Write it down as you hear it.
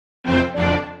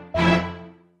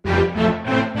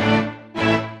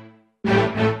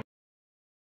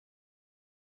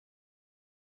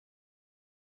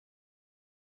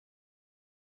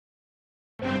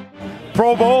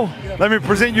Pro Bowl, let me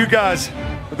present you guys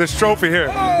with this trophy here.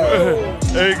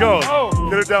 There you go.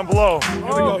 Get it down below. Here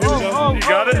we go. You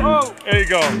got it? There you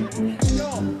go.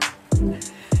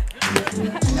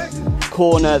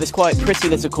 Corner, this quite pretty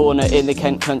little corner in the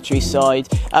Kent countryside.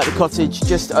 At the cottage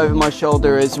just over my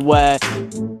shoulder is where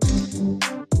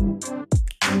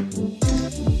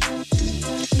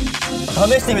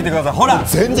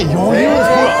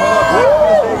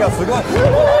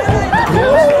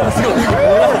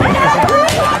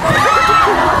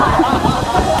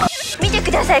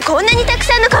こんなにたく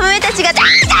さんのカモメたちが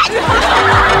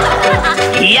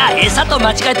いや、餌と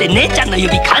間違えて姉ちゃんの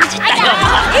指感じたよ。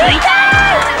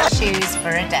Shoes for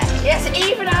a day. Yes,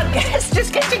 even our guests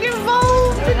just getting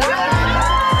involved.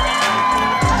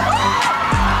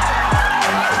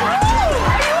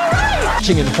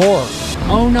 In horror.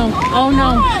 Oh no, oh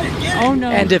no, oh no.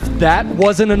 And if that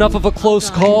wasn't enough of a close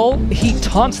call, he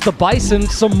taunts the bison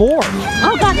some more.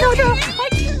 Oh god, no, no.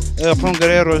 From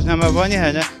Guerrero's نموانی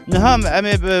هنه نهم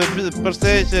امی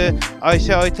برسیج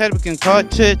عایشه آیتر بکن که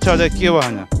چه چالکی و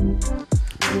هنه.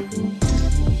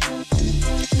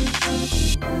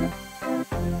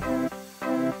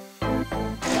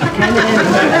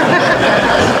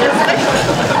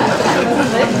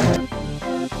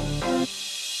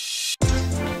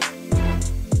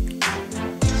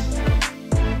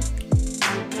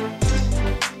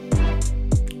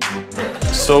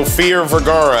 Sofia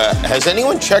Vergara, has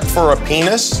anyone checked for a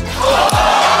penis?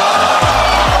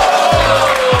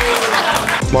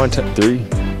 Montana 3.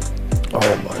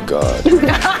 Oh my god.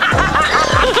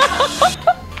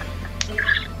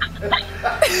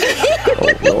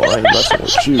 Oh no, I ain't messing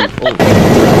with you. Oh.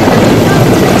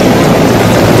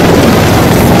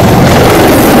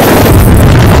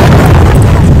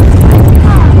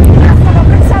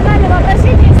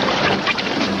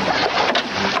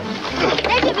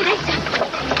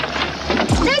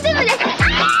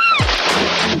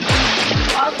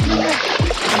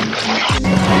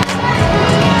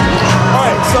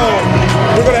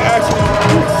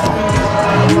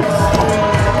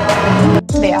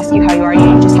 They ask you how you are,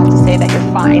 you just have to say that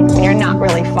you're fine when you're not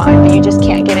really fine, but you just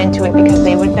can't get into it because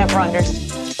they would never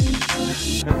understand.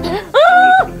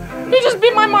 He just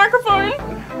beat my microphone.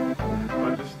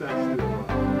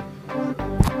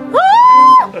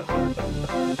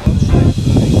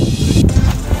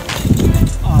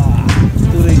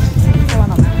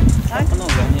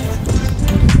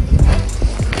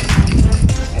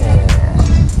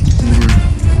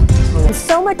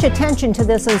 So much attention to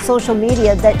this on social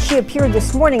media that she appeared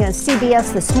this morning on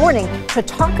CBS This Morning to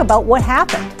talk about what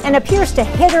happened and appears to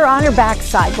hit her on her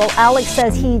backside. Well, Alex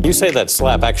says he... You say that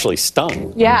slap actually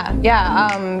stung. Yeah.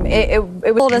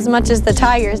 It was as much as the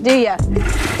Tigers, do ya?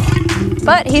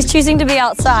 But he's choosing to be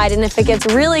outside, and if it gets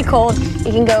really cold,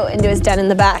 he can go into his den in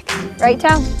the back. Right,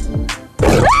 Tal?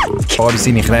 Spare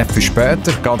seine Kräfte für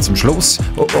später, ganz am Schluss.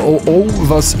 Oh,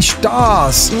 was ist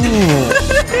das?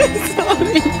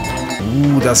 Sorry.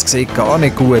 Das sieht gar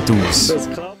nicht gut aus.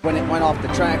 When it went off the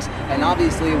tracks, and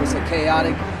obviously it was a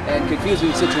chaotic and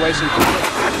confusing situation.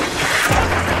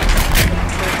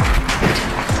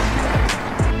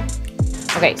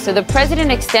 Okay, so the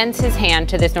president extends his hand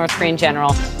to this North Korean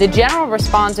general. The general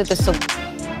responds with a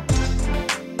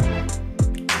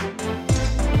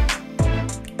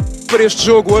para este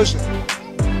jogo hoje.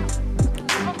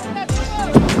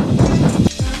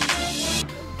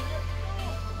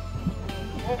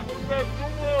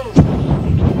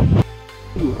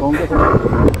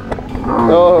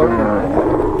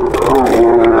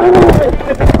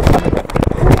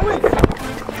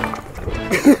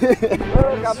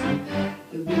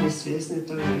 Bili svjesni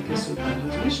toga, neke su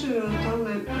razmišljali o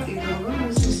tome i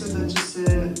govorili su se